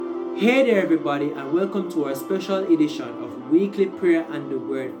Hey there, everybody, and welcome to our special edition of Weekly Prayer and the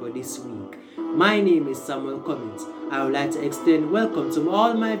Word for this week. My name is Samuel Cummins. I would like to extend welcome to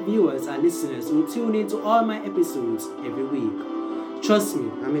all my viewers and listeners who tune in to all my episodes every week. Trust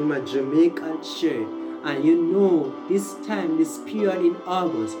me, I'm in my Jamaican shirt, and you know, this period in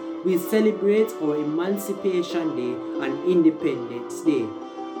August, we celebrate our Emancipation Day and Independence Day.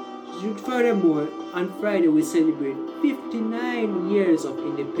 Furthermore, on Friday we celebrate 59 years of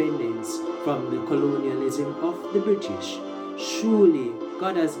independence from the colonialism of the British. Truly,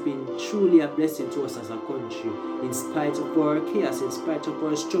 God has been truly a blessing to us as a country, in spite of our chaos, in spite of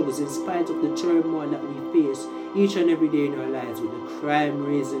our struggles, in spite of the turmoil that we face each and every day in our lives, with the crime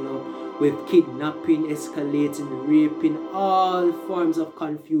raising up, with kidnapping, escalating, raping, all forms of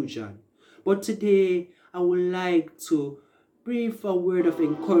confusion. But today, I would like to brief a word of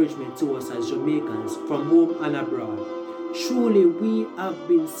encouragement to us as Jamaicans from home and abroad. Truly, we are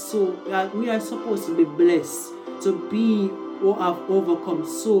supposed to be blessed to be or have overcome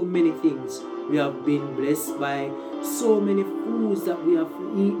so many things. We have been blessed by so many foods that we have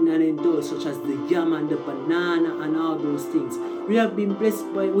eaten and indulged, such as the yam and the banana and all those things. We have been blessed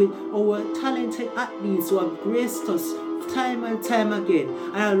with our talented athletes who have graced us time and time again,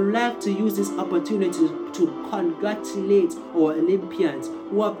 and I would like to use this opportunity to congratulate our Olympians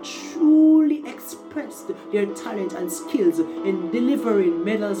who have truly expressed their talent and skills in delivering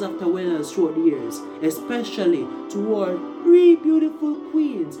medals after medals throughout the years, especially to our three beautiful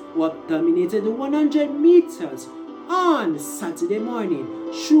queens who have dominated the 100 meters on Saturday morning.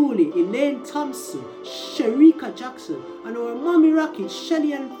 Truly, Elaine Thompson, Sherika Jackson, and our mommy rocket,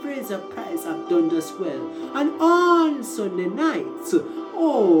 Shelly and Fraser Price have done just well. And on Sunday night,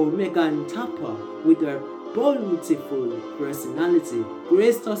 Megan Tapper, with her bountiful personality,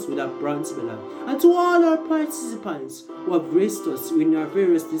 graced us with a bronze medal. And to all our participants who have graced us in our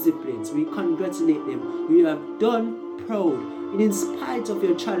various disciplines, we congratulate them. You have done proud. In spite of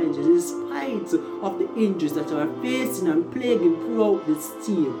your challenges, in spite of the injuries that you are facing and plaguing throughout this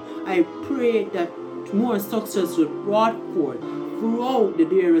team, I pray that more success will be brought forth throughout the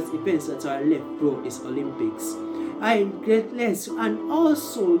various events that are left throughout this Olympics. I get less, and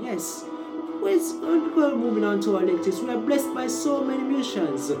also, yes, moving on to our lectures, we are blessed by so many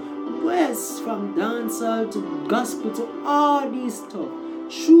musicians, yes, from dancehall to gospel to all these stuff.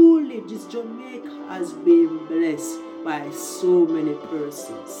 Truly, this Jamaica has been blessed by so many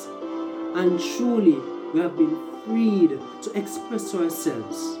persons, and truly we have been freed to express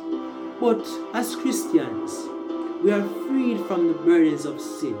ourselves. But as Christians, we are freed from the burdens of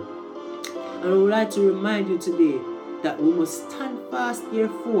sin, and I would like to remind you today that we must stand fast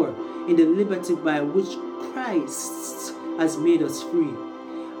therefore in the liberty by which Christ has made us free,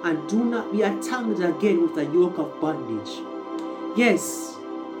 and do not be entangled again with a yoke of bondage. Yes,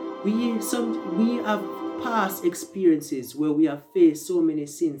 we have past experiences where we have faced so many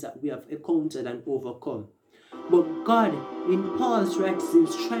sins that we have encountered and overcome. But God, in Paul's writings,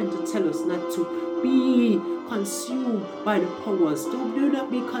 is trying to tell us not to be consumed by the powers. Do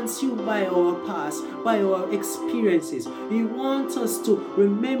not be consumed by our past, by our experiences. He wants us to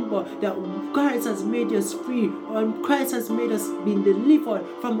remember that Christ has made us free, and Christ has made us be delivered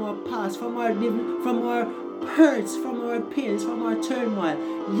from our past, from our hurts, from our pains, from our turmoil.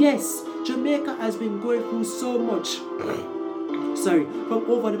 Yes, Jamaica has been going through so much. From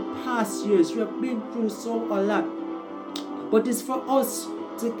over the past years, we have been through a lot. But it's for us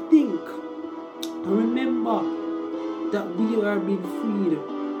to think and remember that we are being freed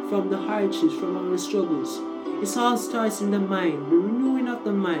from the hardships, from our struggles. It all starts in the mind, the renewing of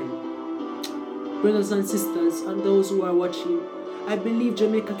the mind. Brothers and sisters, and those who are watching, I believe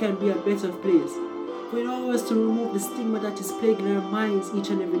Jamaica can be a better place. We know us to remove the stigma that is plaguing our minds each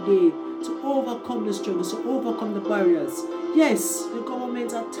and every day, to overcome the struggles, to overcome the barriers. Yes, the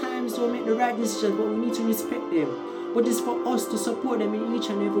government at times don't make the right decisions, but we need to respect them. But it's for us to support them in each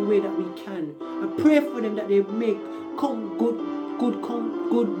and every way that we can. I pray for them that they make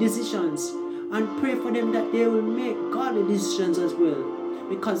good decisions, and pray for them that they will make godly decisions as well.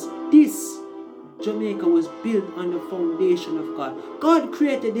 Because this Jamaica was built on the foundation of God. God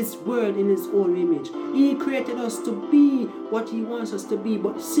created this world in His own image. He created us to be what He wants us to be,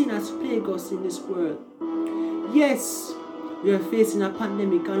 but sin has plagued us in this world. Yes, we are facing a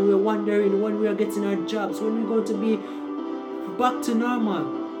pandemic, and we are wondering when we are getting our jobs, when we're going to be back to normal.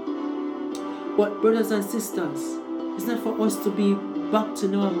 But brothers and sisters, it's not for us to be back to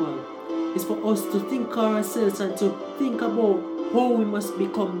normal. It's for us to think of ourselves and to think about how we must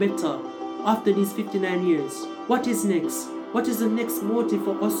become better after these 59 years. What is next? What is the next motive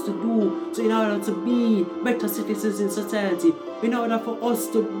for us to do in order to be better citizens in society? In order for us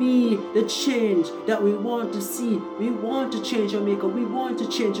to be the change that we want to see. We want to change Jamaica. We want to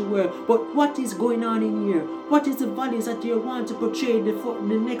change the world. But what is going on in here? What is the values that you want to portray for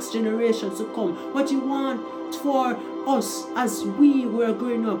the next generations to come? What you want for us as we were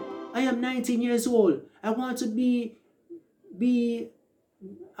growing up? I am 19 years old. I want to be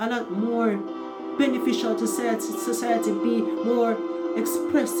a lot more beneficial to society, be more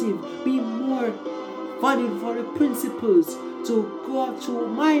expressive, be more valued for the principles to go up to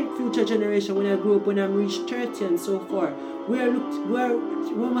my future generation when I grow up, when I'm reached 30 and so forth. We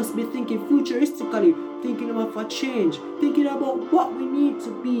must be thinking futuristically, thinking about a change, thinking about what we need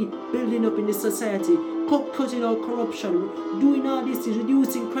to be building up in this society, cutting out corruption, doing all these things,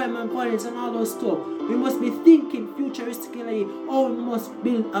 reducing crime and violence and all those stuff. We must be thinking futuristically how we must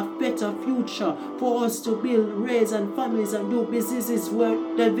build a better future for us to build, raise and families and do businesses where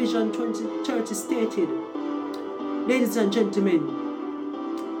the Vision 2030 stated. Ladies and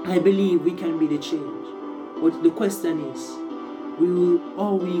gentlemen, I believe we can be the change. But the question is,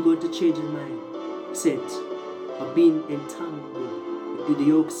 are we going to change the mindset of being entangled with the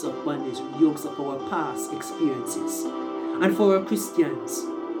yokes of bondage, yokes of our past experiences? And for our Christians,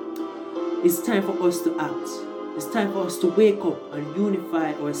 it's time for us to act. It's time for us to wake up and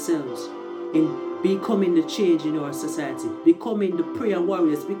unify ourselves in becoming the change in our society, becoming the prayer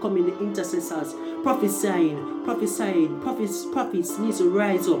warriors, becoming the intercessors, prophesying. Prophets need to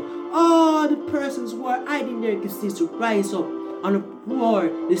rise up. All the persons who are hiding their gifts need to rise up and uproar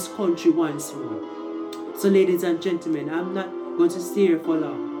this country once more. So ladies and gentlemen, I'm not going to stay here for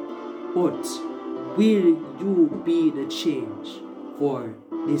long, but will you be the change for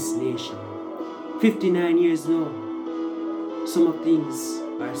this nation? 59 years now, some of things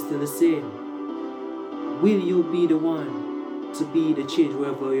are still the same. Will you be the one to be the change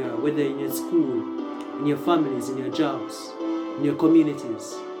wherever you are, whether in your school, in your families, in your jobs, in your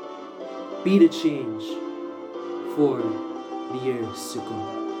communities? Be the change for the years to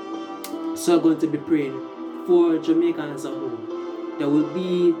come. So I'm going to be praying for Jamaica as a whole, that will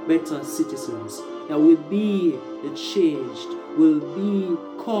be better citizens, that will be the changed, will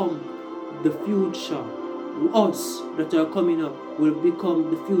become the future. Us that are coming up will become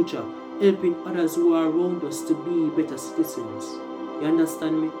the future, helping others who are around us to be better citizens. You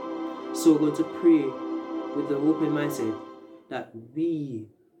understand me? So we're going to pray with the open mindset that we,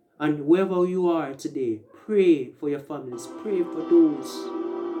 and wherever you are today, pray for your families, pray for those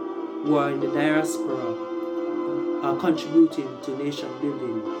who are in the diaspora, are contributing to nation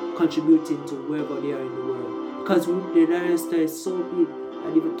building, contributing to wherever they are in the world. Because the diaspora is so big, I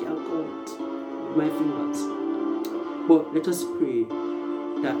even can't count with my fingers. But let us pray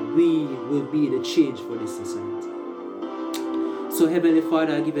that we will be the change for this society. So Heavenly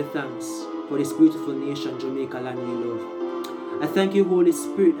Father, I give you thanks for this beautiful nation, Jamaica land we love. I thank you, Holy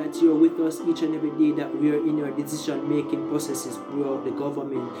Spirit, that you are with us each and every day, that we are in your decision-making processes throughout the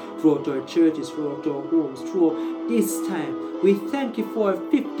government, throughout our churches, throughout our homes, throughout this time. We thank you for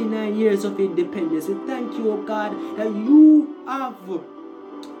 59 years of independence. We thank you, oh God, that you have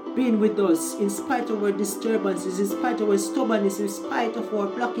been with us in spite of our disturbances, in spite of our stubbornness, in spite of our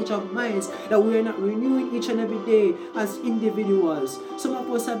blockage of minds, that we are not renewing each and every day as individuals. Some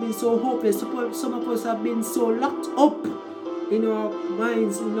of us have been so hopeless, some of us have been so locked up in our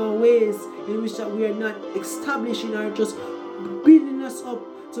minds, in our ways, in which that we are not establishing or just building us up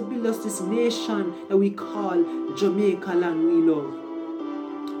to build us this nation that we call Jamaica land we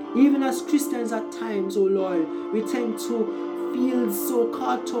love. Even as Christians at times, oh Lord, we tend to feel so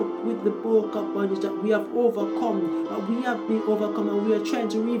caught up with the bulk of bondage that we have overcome, that we have been overcome, and we are trying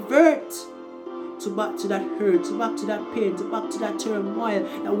to revert back to that hurt, back to that pain, back to that turmoil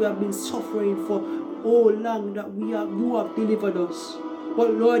that we have been suffering for oh long, that you have delivered us.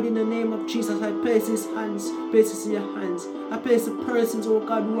 But Lord, in the name of Jesus, I place this in your hands. I place the persons, oh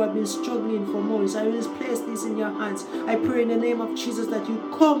God, who have been struggling for months. I just place this in your hands. I pray in the name of Jesus that you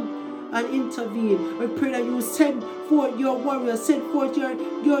come and intervene. I pray that you send forth your warriors, send forth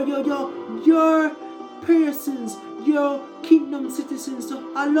your persons, your kingdom citizens to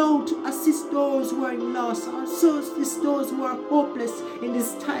allow to assist those who are in loss, also assist those who are hopeless in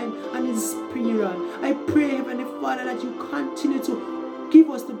this time and in this period. I pray, Heavenly Father, that you continue to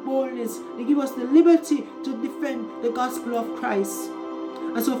give us the boldness, to give us the liberty to defend the gospel of Christ.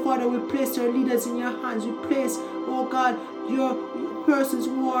 And so, Father, we place your leaders in your hands. We place, oh God, your persons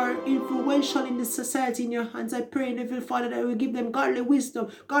who are influential in the society in your hands. I pray, Heavenly Father, that you will give them godly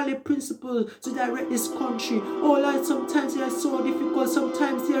wisdom, godly principles to direct this country. Oh Lord, sometimes they are so difficult,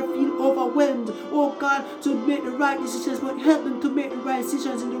 sometimes they feel overwhelmed, oh God, to make the right decisions, but help them to make the right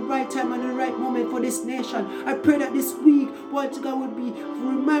decisions in the right time and the right moment for this nation. I pray that this week, what God would be,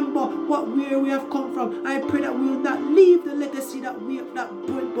 remember where we have come from. I pray that we will not leave the legacy that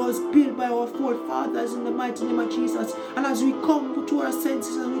was built by our forefathers in the mighty name of Jesus. And as we come to our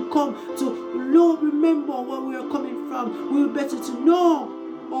senses and we come to remember where we are coming from, we will better to know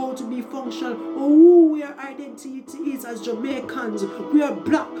how to be functional, or who our identity is as Jamaicans. We are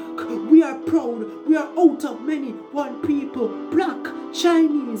black, we are proud, we are out of many, one people, black,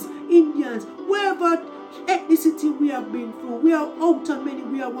 Chinese, Indians, wherever ethnicity we have been through, we are out of many,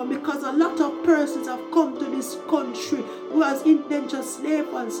 we are one, because a lot of persons have come to this country who has indentured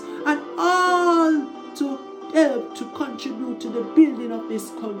slavers, and all to help to contribute to the building of this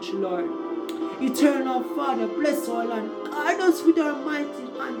country, Lord. Eternal Father, bless our land, guide us with our mighty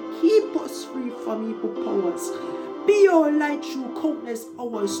hand, keep us free from evil powers. Be our light through countless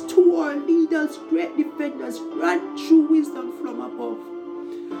hours, to our leaders, great defenders, grant true wisdom from above.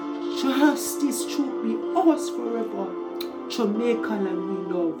 Justice truth be ours forever. Jamaica land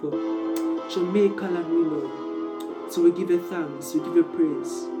we love. Jamaica land we love. So we give you thanks, we give you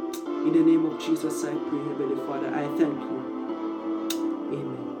praise. In the name of Jesus I pray, Heavenly Father, I thank you.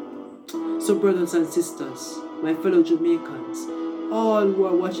 Amen. So brothers and sisters, my fellow Jamaicans, all who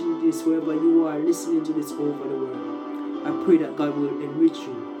are watching this, wherever you are, listening to this over the world, I pray that God will enrich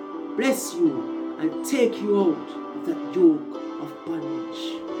you, bless you, and take you out of that yoke of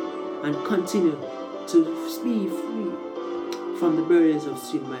bondage, and continue to be free from the burdens of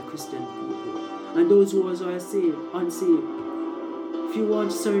sin, my Christian people. And those who are saved, unsaved, if you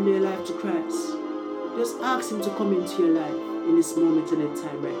want to surrender your life to Christ, just ask Him to come into your life in this moment and in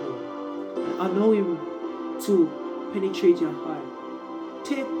time right now. And allow Him to penetrate your heart.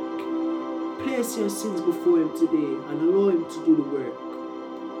 Place your sins before Him today and allow Him to do the work.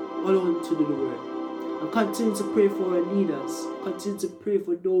 Allow Him to do the work. And continue to pray for our leaders. Continue to pray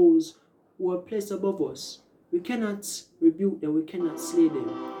for those who are placed above us. We cannot rebuke them, we cannot slay them,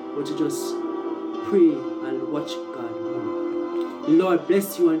 but to just pray and watch God move. The Lord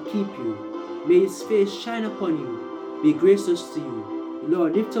bless you and keep you. May His face shine upon you, be gracious to you. The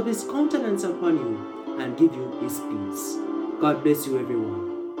Lord lift up His countenance upon you and give you His peace. God bless you,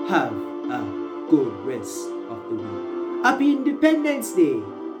 everyone. Have a good rest of the week. Happy Independence Day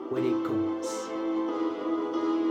when it comes.